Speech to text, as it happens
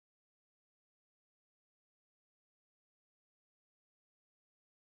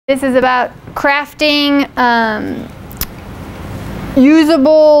This is about crafting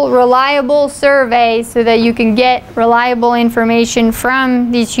usable, reliable surveys so that you can get reliable information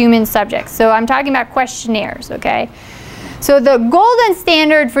from these human subjects. So I'm talking about questionnaires, okay? So the golden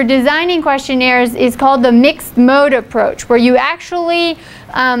standard for designing questionnaires is called the mixed mode approach, where you actually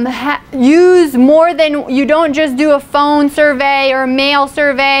use more than, you don't just do a phone survey or a mail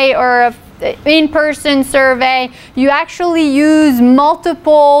survey or a in-person survey. You actually use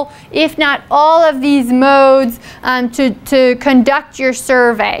multiple, if not all of these modes to conduct your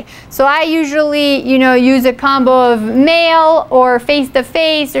survey. So I usually, use a combo of mail or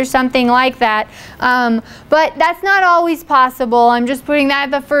face-to-face or something like that. But that's not always possible. I'm just putting that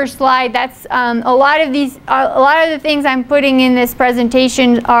at the first slide. That's a lot of the things I'm putting in this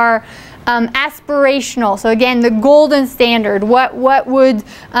presentation are aspirational. So again, the golden standard. What would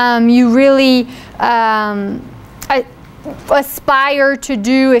you really aspire to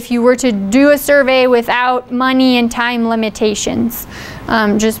do if you were to do a survey without money and time limitations?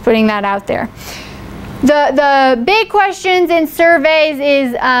 Just putting that out there. The big questions in surveys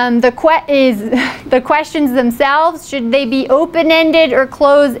is the questions themselves. Should they be open-ended or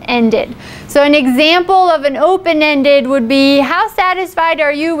closed-ended? So an example of an open-ended would be, how satisfied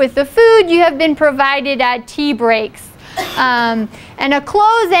are you with the food you have been provided at tea breaks? And a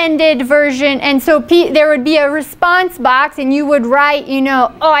closed-ended version, and so there would be a response box, and you would write,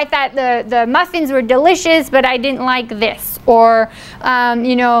 oh, I thought the muffins were delicious, but I didn't like this. Or,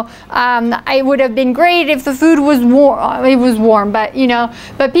 it would have been great if the food was warm. It was warm, but,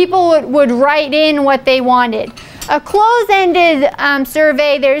 but people would write in what they wanted. A closed-ended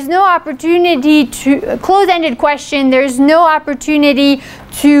survey, there's no opportunity to, closed-ended question, there's no opportunity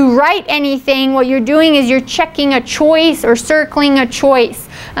to write anything. What you're doing is you're checking a choice or circling a choice.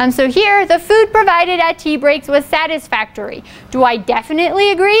 So here, the food provided at tea breaks was satisfactory. Do I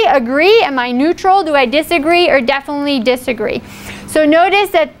definitely agree? Agree? Am I neutral? Do I disagree? Or definitely disagree? So notice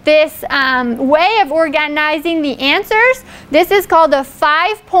that this way of organizing the answers, this is called a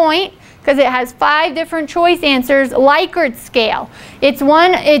 5-point, because it has 5 different choice answers, Likert scale. It's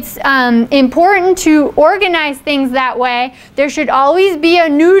important to organize things that way. There should always be a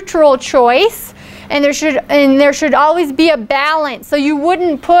neutral choice, and there should always be a balance. So you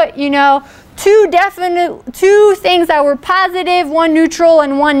wouldn't put, 2 things that were positive, 1 neutral,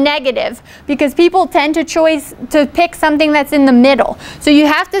 and 1 negative, because people tend to pick something that's in the middle. So you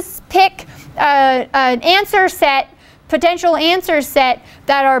have to pick an answer set, potential answer set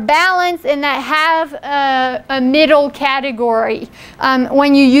that are balanced and that have a middle category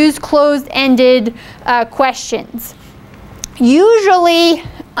when you use closed-ended questions. Usually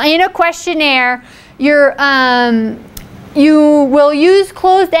in a questionnaire, you will use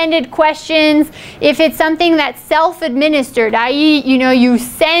closed-ended questions if it's something that's self-administered, i.e., you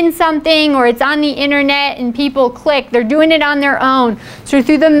send something or it's on the internet and people click. They're doing it on their own. So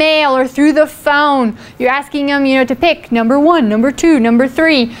through the mail or through the phone, you're asking them, to pick number 1, number 2, number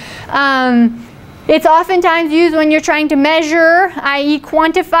 3. It's oftentimes used when you're trying to measure, i.e.,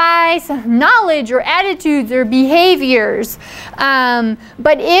 quantify some knowledge or attitudes or behaviors.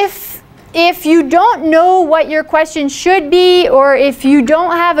 But if you don't know what your question should be, or if you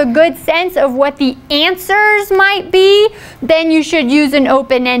don't have a good sense of what the answers might be, then you should use an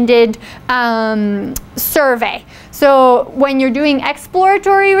open-ended survey. So when you're doing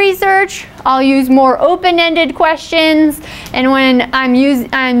exploratory research, I'll use more open-ended questions, and when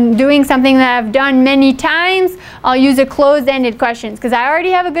I'm doing something that I've done many times, I'll use a closed-ended questions, because I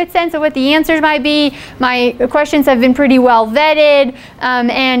already have a good sense of what the answers might be. My questions have been pretty well vetted,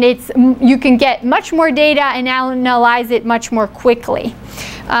 and you can get much more data and analyze it much more quickly.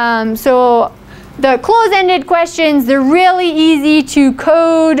 So the closed-ended questions, they're really easy to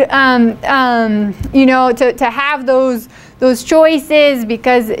code, to have those choices,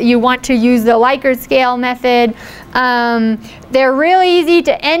 because you want to use the Likert scale method. They're really easy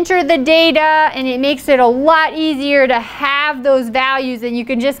to enter the data, and it makes it a lot easier to have those values, and you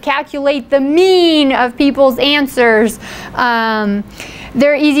can just calculate the mean of people's answers.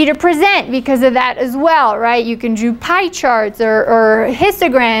 They're easy to present because of that as well, right? You can do pie charts or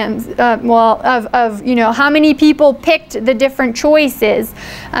histograms, of how many people picked the different choices.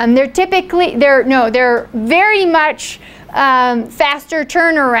 They're very much faster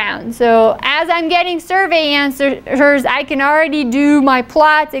turnaround. So as I'm getting survey answers, I can already do my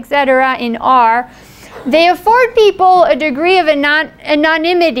plots, etc. in R. They afford people a degree of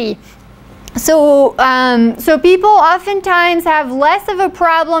anonymity. So people oftentimes have less of a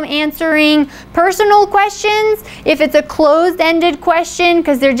problem answering personal questions if it's a closed-ended question,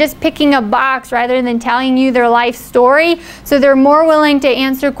 because they're just picking a box rather than telling you their life story. So they're more willing to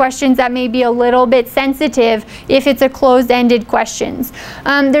answer questions that may be a little bit sensitive if it's a closed-ended questions.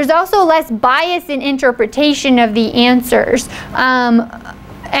 There's also less bias in interpretation of the answers.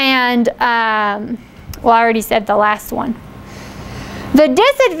 Well, I already said the last one. The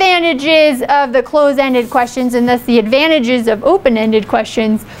disadvantages of the closed-ended questions, and thus the advantages of open-ended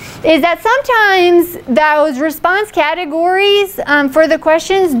questions, is that sometimes those response categories for the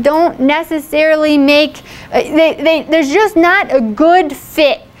questions don't necessarily make, there's just not a good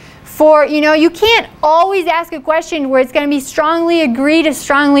fit for, you can't always ask a question where it's going to be strongly agree to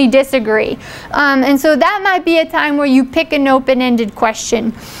strongly disagree. And so that might be a time where you pick an open-ended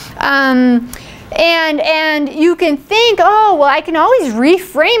question. And you can think, oh, well, I can always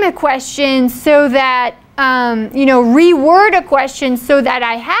reframe a question so that, reword a question so that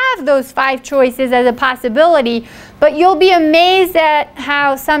I have those 5 choices as a possibility. But you'll be amazed at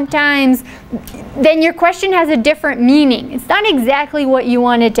how sometimes then your question has a different meaning. It's not exactly what you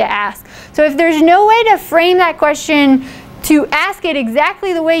wanted to ask. So if there's no way to frame that question to ask it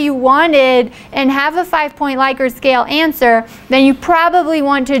exactly the way you wanted and have a 5-point Likert scale answer, then you probably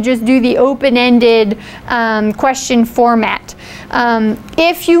want to just do the open-ended question format.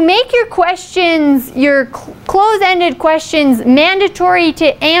 If you make your questions, your closed-ended questions, mandatory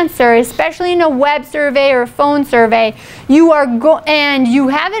to answer, especially in a web survey or a phone survey, and you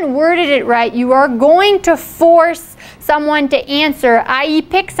haven't worded it right, you are going to force someone to answer, i.e.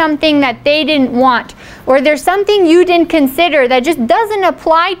 pick something that they didn't want, or there's something you didn't consider that just doesn't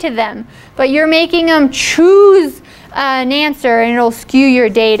apply to them, but you're making them choose an answer, and it'll skew your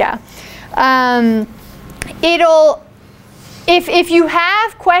data. If you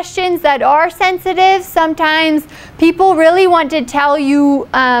have questions that are sensitive, sometimes people really want to tell you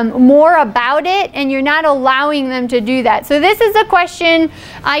more about it, and you're not allowing them to do that. So this is a question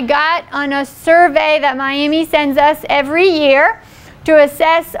I got on a survey that Miami sends us every year to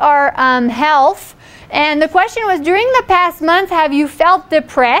assess our health. And the question was, during the past month, have you felt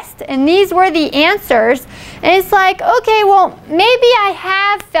depressed? And these were the answers. And it's like, okay, well, maybe I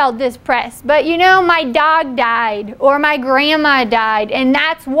have felt depressed, but my dog died or my grandma died, and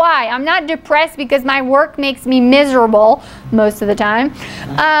that's why. I'm not depressed because my work makes me miserable most of the time.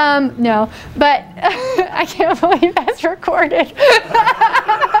 No, but I can't believe that's recorded.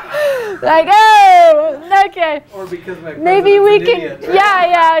 Like, oh, okay. Or because my maybe we can, idiot, right?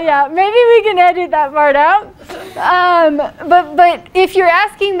 yeah. Maybe we can edit that part out. But if you're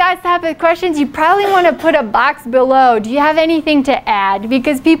asking that type of questions, you probably want to put a box below. Do you have anything to add?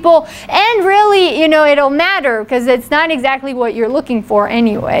 Because people, and really, it'll matter because it's not exactly what you're looking for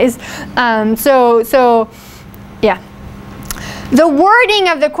anyways. So yeah. The wording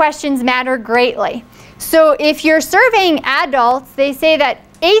of the questions matter greatly. So if you're surveying adults, they say that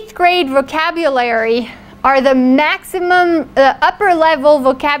 8th grade vocabulary are the maximum, upper level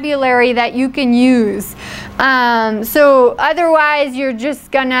vocabulary that you can use. So otherwise you're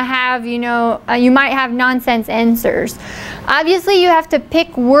just gonna have, you might have nonsense answers. Obviously you have to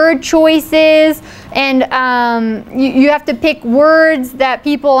pick word choices, and you have to pick words that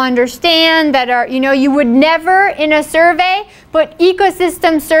people understand, that are, you would never in a survey put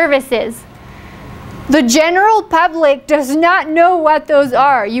ecosystem services. The general public does not know what those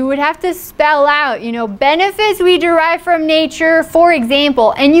are. You would have to spell out, benefits we derive from nature, for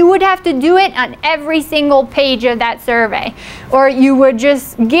example, and you would have to do it on every single page of that survey, or you would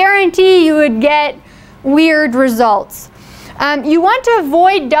just guarantee you would get weird results. You want to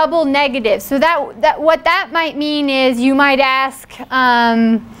avoid double negatives. So what that might mean is you might ask,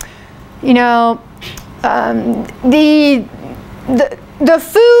 the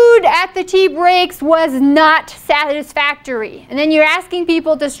food at the tea breaks was not satisfactory. And then you're asking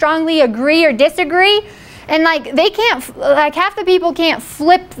people to strongly agree or disagree. And they can't, half the people can't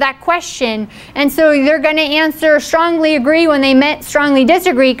flip that question. And so they're going to answer strongly agree when they meant strongly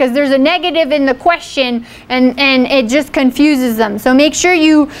disagree, because there's a negative in the question, and it just confuses them. So make sure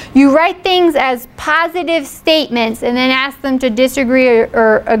you write things as positive statements and then ask them to disagree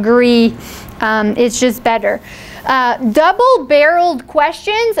or agree. It's just better. Double-barreled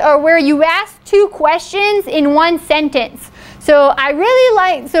questions are where you ask 2 questions in one sentence. So I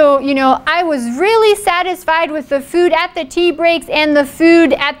was really satisfied with the food at the tea breaks and the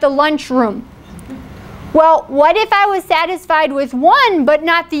food at the lunchroom. Well, what if I was satisfied with one but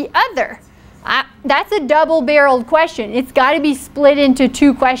not the other? That's a double-barreled question. It's got to be split into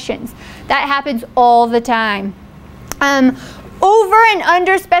 2 questions. That happens all the time. Over and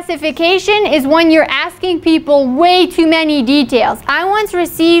under specification is when you're asking people way too many details. I once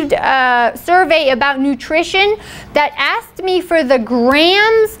received a survey about nutrition that asked me for the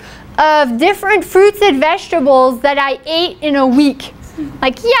grams of different fruits and vegetables that I ate in a week.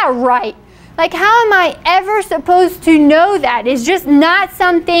 Like, yeah, right. Like, how am I ever supposed to know that? It's just not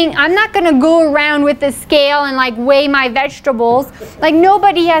something, I'm not going to go around with a scale and like weigh my vegetables. Like,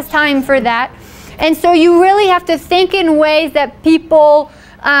 nobody has time for that. And so you really have to think in ways that people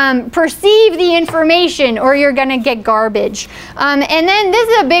perceive the information, or you're going to get garbage. And then this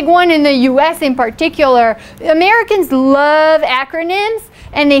is a big one in the US in particular. Americans love acronyms,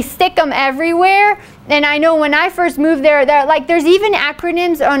 and they stick them everywhere. And I know when I first moved there, there's even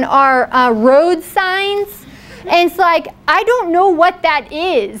acronyms on our road signs. And it's like, I don't know what that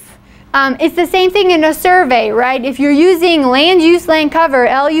is. It's the same thing in a survey, right? If you're using land use, land cover,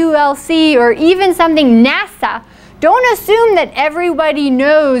 LULC, or even something NASA, don't assume that everybody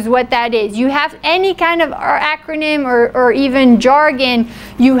knows what that is. You have any kind of acronym or even jargon,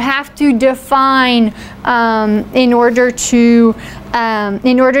 you have to define in order to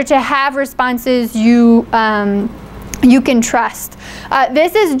have responses you can trust.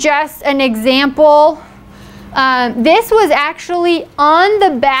 This is just an example. This was actually on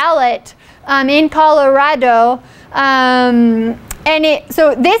the ballot in Colorado.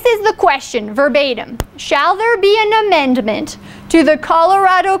 So this is the question, verbatim. Shall there be an amendment to the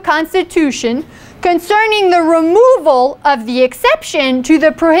Colorado Constitution concerning the removal of the exception to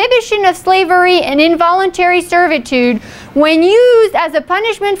the prohibition of slavery and involuntary servitude when used as a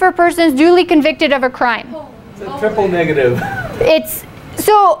punishment for persons duly convicted of a crime? It's a triple negative.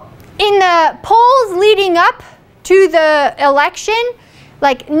 So in the polls leading up to the election,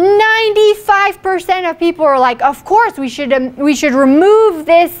 like 95% of people are like, of course we should remove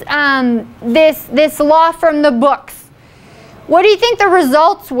this this law from the books. What do you think the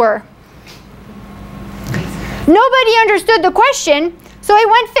results were? Nobody understood the question, so it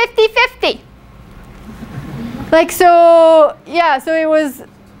went 50-50. Like, so yeah, so it was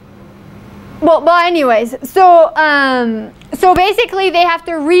well anyways, so basically they have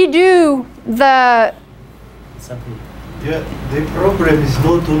to redo the Yeah, the problem is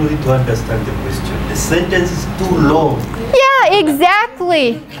not only to understand the question. The sentence is too long. Yeah,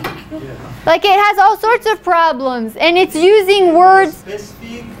 exactly. Like, it has all sorts of problems, and it's using words.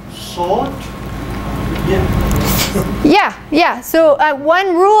 Specific, short. Yeah. So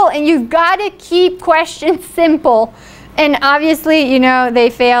one rule, and you've got to keep questions simple. And obviously, you know,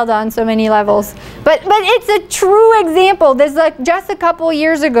 they failed on so many levels. But it's a true example. This is like just a couple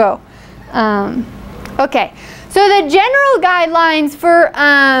years ago. Okay. So the general guidelines for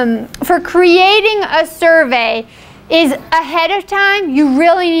creating a survey is ahead of time. You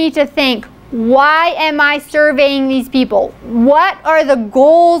really need to think, why am I surveying these people? What are the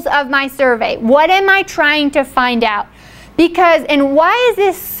goals of my survey? What am I trying to find out? Because, and why is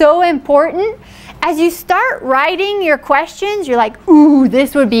this so important? As you start writing your questions, you're like, ooh,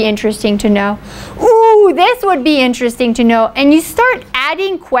 this would be interesting to know. Ooh, this would be interesting to know. And you start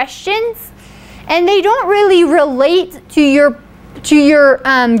adding questions, and they don't really relate to your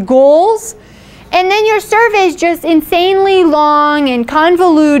goals, and then your survey is just insanely long and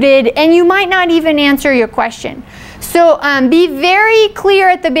convoluted, and you might not even answer your question. So be very clear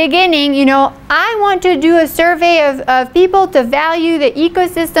at the beginning, you know, I want to do a survey of people to value the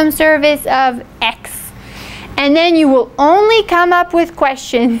ecosystem service of X. And then you will only come up with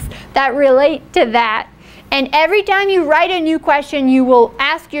questions that relate to that. And every time you write a new question, you will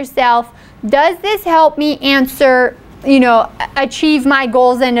ask yourself, does this help me answer, you know, achieve my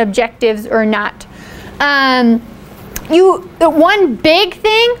goals and objectives or not? One big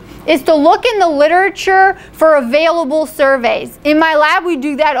thing is to look in the literature for available surveys. In my lab, we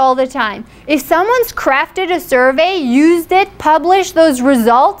do that all the time. If someone's crafted a survey, used it, published those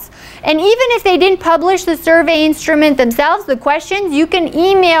results, and even if they didn't publish the survey instrument themselves, the questions, you can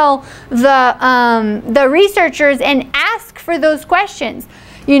email the researchers and ask for those questions,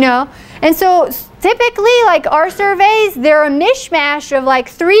 you know. And so typically, like our surveys, they're a mishmash of like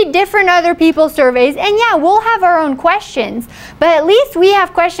 3 different other people's surveys. And yeah, we'll have our own questions, but at least we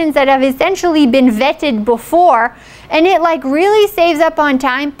have questions that have essentially been vetted before. And it like really saves up on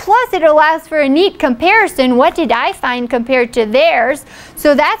time. Plus it allows for a neat comparison. What did I find compared to theirs?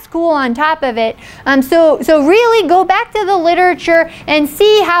 So that's cool on top of it. So really go back to the literature and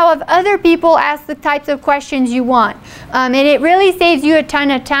see how if other people ask the types of questions you want. And it really saves you a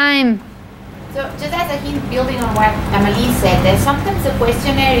ton of time. So just as a hint, building on what Amelie said, that sometimes the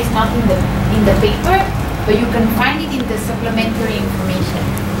questionnaire is not in the paper, but you can find it in the supplementary information.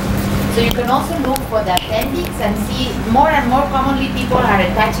 So you can also look for the appendix and see more and more commonly people are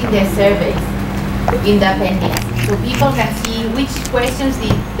attaching their surveys in the appendix. So people can see which questions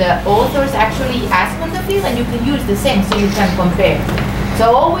the authors actually ask on the field, and you can use the same so you can compare.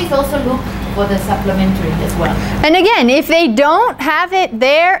 So always also look for the supplementary as well. And again, if they don't have it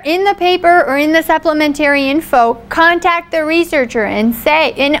there in the paper or in the supplementary info, contact the researcher and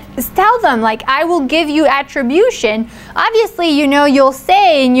tell them, like, I will give you attribution. Obviously, you know, you'll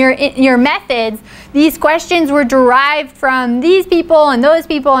say in your methods, these questions were derived from these people and those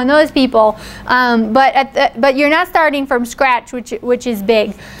people and those people, but you're not starting from scratch, which is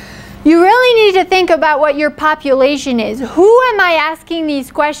big. You really need to think about what your population is. Who am I asking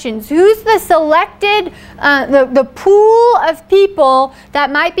these questions? Who's the selected, the pool of people that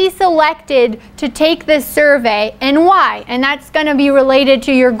might be selected to take this survey, and why? And that's going to be related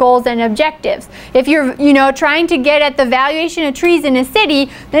to your goals and objectives. If you're, you know, trying to get at the valuation of trees in a city,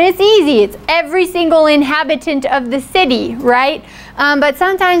 then it's easy. It's every single inhabitant of the city, right? But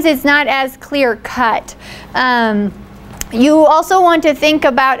sometimes it's not as clear cut. You also want to think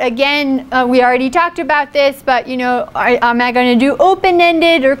about, again, we already talked about this, but, you know, am I going to do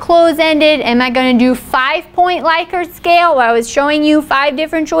open-ended or close-ended? Am I going to do 5-point Likert scale, where I was showing you 5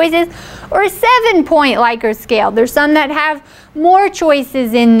 different choices, or a 7-point Likert scale? There's some that have more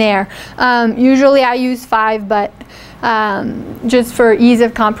choices in there. Usually I use 5, but just for ease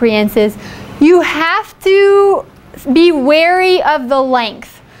of comprehension. You have to be wary of the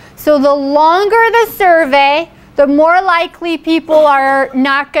length. So the longer the survey, the more likely people are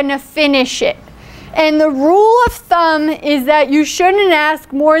not going to finish it. And the rule of thumb is that you shouldn't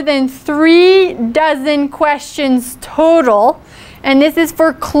ask more than 3 dozen questions total. And this is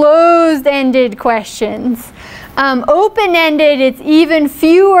for closed-ended questions. Open-ended, it's even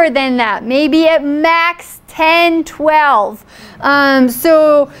fewer than that, maybe at max 10, 12.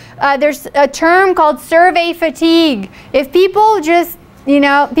 There's a term called survey fatigue. If people just, you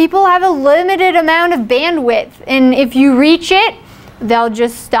know, people have a limited amount of bandwidth, and if you reach it, they'll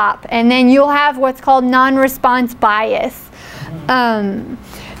just stop. And then you'll have what's called non-response bias.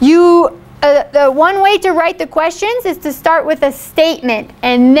 The one way to write the questions is to start with a statement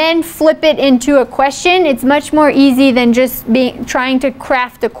and then flip it into a question. It's much more easy than just trying to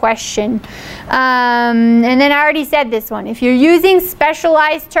craft a question. And then I already said this one. If you're using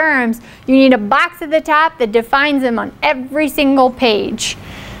specialized terms, you need a box at the top that defines them on every single page.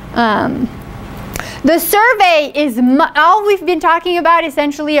 The survey is all we've been talking about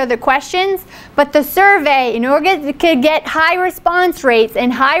essentially are the questions, but the survey, in order to get high response rates,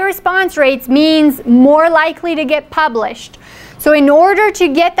 and high response rates means more likely to get published. So in order to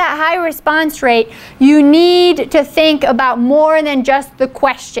get that high response rate, you need to think about more than just the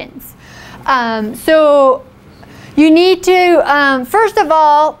questions. So you need to, first of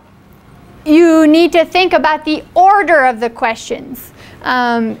all, you need to think about the order of the questions.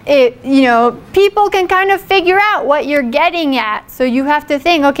 You know, people can kind of figure out what you're getting at. So you have to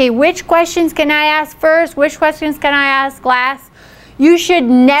think, okay, which questions can I ask first? Which questions can I ask last? You should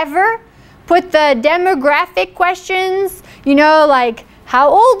never put the demographic questions, you know, like how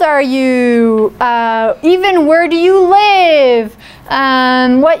old are you? Even where do you live?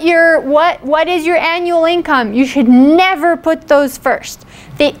 What is your annual income? You should never put those first.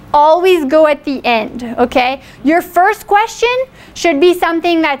 They always go at the end, okay? Your first question should be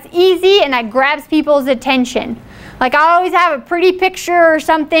something that's easy and that grabs people's attention. Like, I always have a pretty picture or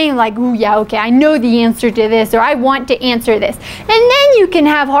something like, ooh, yeah, okay, I know the answer to this, or I want to answer this. And then you can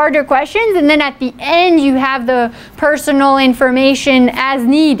have harder questions, and then at the end you have the personal information as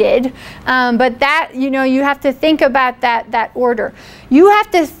needed. But that, you know, you have to think about that order. You have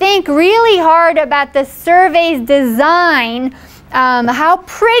to think really hard about the survey's design. How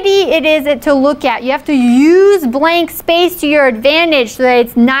pretty it is to look at. You have to use blank space to your advantage so that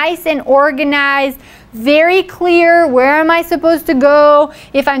it's nice and organized, very clear. Where am I supposed to go?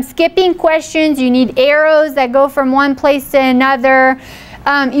 If I'm skipping questions, you need arrows that go from one place to another.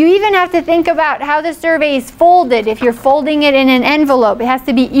 You even have to think about how the survey is folded. If you're folding it in an envelope, it has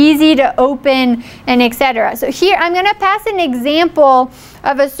to be easy to open, and etc. So here I'm going to pass an example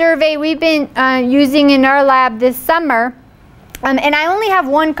of a survey we've been using in our lab this summer. And I only have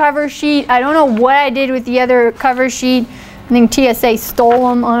one cover sheet. I don't know what I did with the other cover sheet. I think TSA stole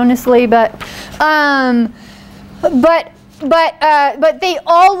them, honestly. But they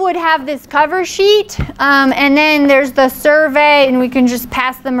all would have this cover sheet. And then there's the survey, and we can just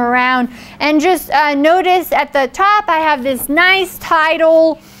pass them around. And just notice at the top, I have this nice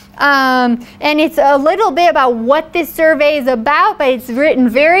title. And it's a little bit about what this survey is about, but it's written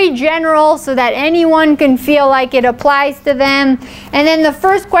very general so that anyone can feel like it applies to them. And then the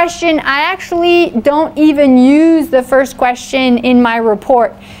first question, I actually don't even use the first question in my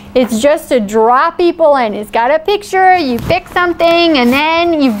report. It's just to draw people in. It's got a picture, you pick something, and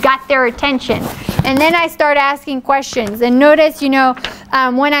then you've got their attention. And then I start asking questions. And notice, you know,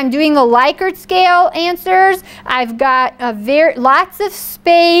 when I'm doing the Likert scale answers, I've got lots of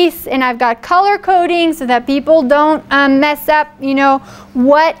space, and I've got color coding so that people don't mess up, you know,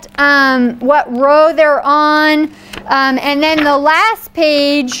 what row they're on. And then the last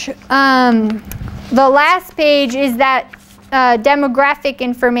page is that demographic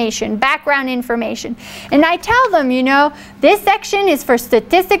information, background information. And I tell them, you know, this section is for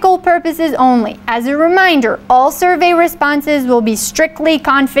statistical purposes only. As a reminder, all survey responses will be strictly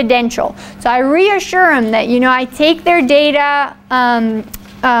confidential. So I reassure them that, you know, I take their data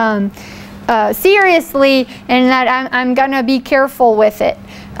seriously, and that I'm going to be careful with it.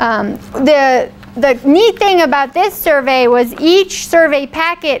 The neat thing about this survey was each survey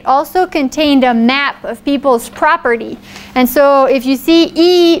packet also contained a map of people's property. And so if you see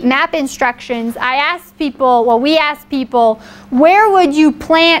E, map instructions, I asked people, well, we asked people, where would you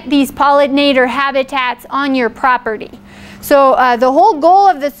plant these pollinator habitats on your property? So the whole goal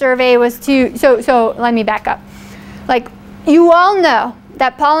of the survey was to, so let me back up. Like, you all know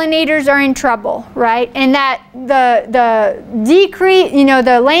that pollinators are in trouble, right? And that the decrease, you know,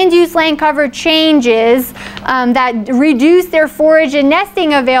 the land use land cover changes that reduce their forage and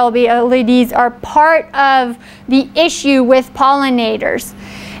nesting availabilities are part of the issue with pollinators.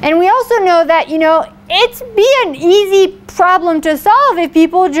 And we also know that, you know, it's an easy problem to solve if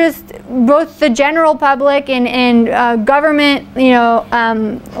people just, both the general public and government, you know,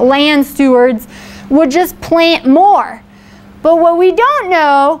 land stewards would just plant more. But what we don't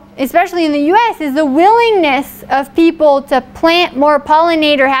know, especially in the U.S., is the willingness of people to plant more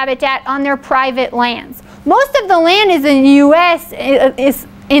pollinator habitat on their private lands. Most of the land is in the U.S., is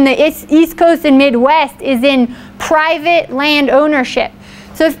in the East Coast and Midwest, is in private land ownership.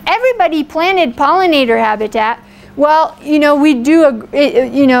 So if everybody planted pollinator habitat, well, you know, we'd do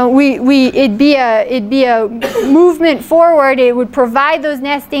it'd be a movement forward. It would provide those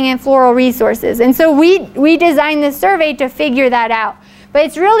nesting and floral resources. And so we designed this survey to figure that out. But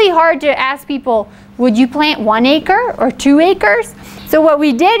it's really hard to ask people, would you plant 1 acre or 2 acres? So what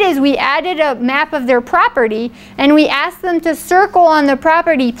we did is we added a map of their property, and we asked them to circle on the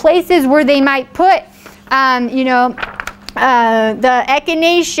property places where they might put, you know, the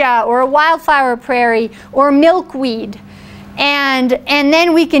echinacea or a wildflower prairie or milkweed, and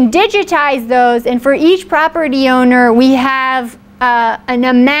then we can digitize those, and for each property owner we have an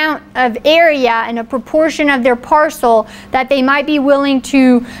amount of area and a proportion of their parcel that they might be willing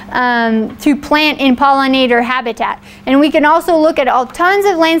to plant in pollinator habitat. And we can also look at tons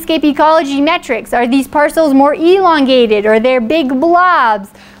of landscape ecology metrics. Are these parcels more elongated, or they're big blobs?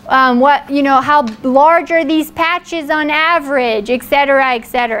 How large are these patches on average, et cetera, et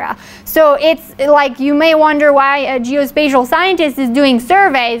cetera. So it's like, you may wonder why a geospatial scientist is doing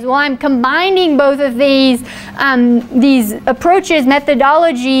surveys. Well, I'm combining both of these approaches,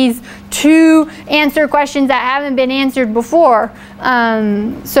 methodologies, to answer questions that haven't been answered before.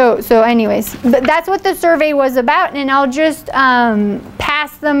 So anyways, that's what the survey was about, and I'll just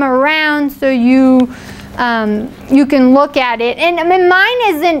pass them around so you can look at it. And I mean,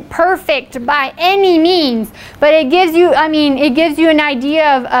 mine isn't perfect by any means, but it gives you, it gives you an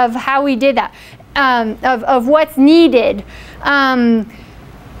idea of how we did that, of what's needed.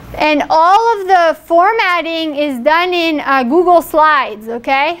 And all of the formatting is done in Google Slides,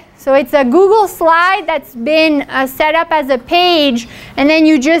 okay? So it's a Google slide that's been set up as a page, and then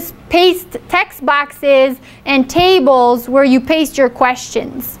you just paste text boxes and tables where you paste your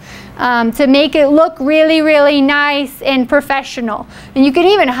questions. To make it look really, really nice and professional. And you can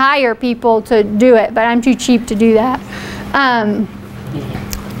even hire people to do it, but I'm too cheap to do that.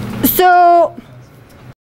 So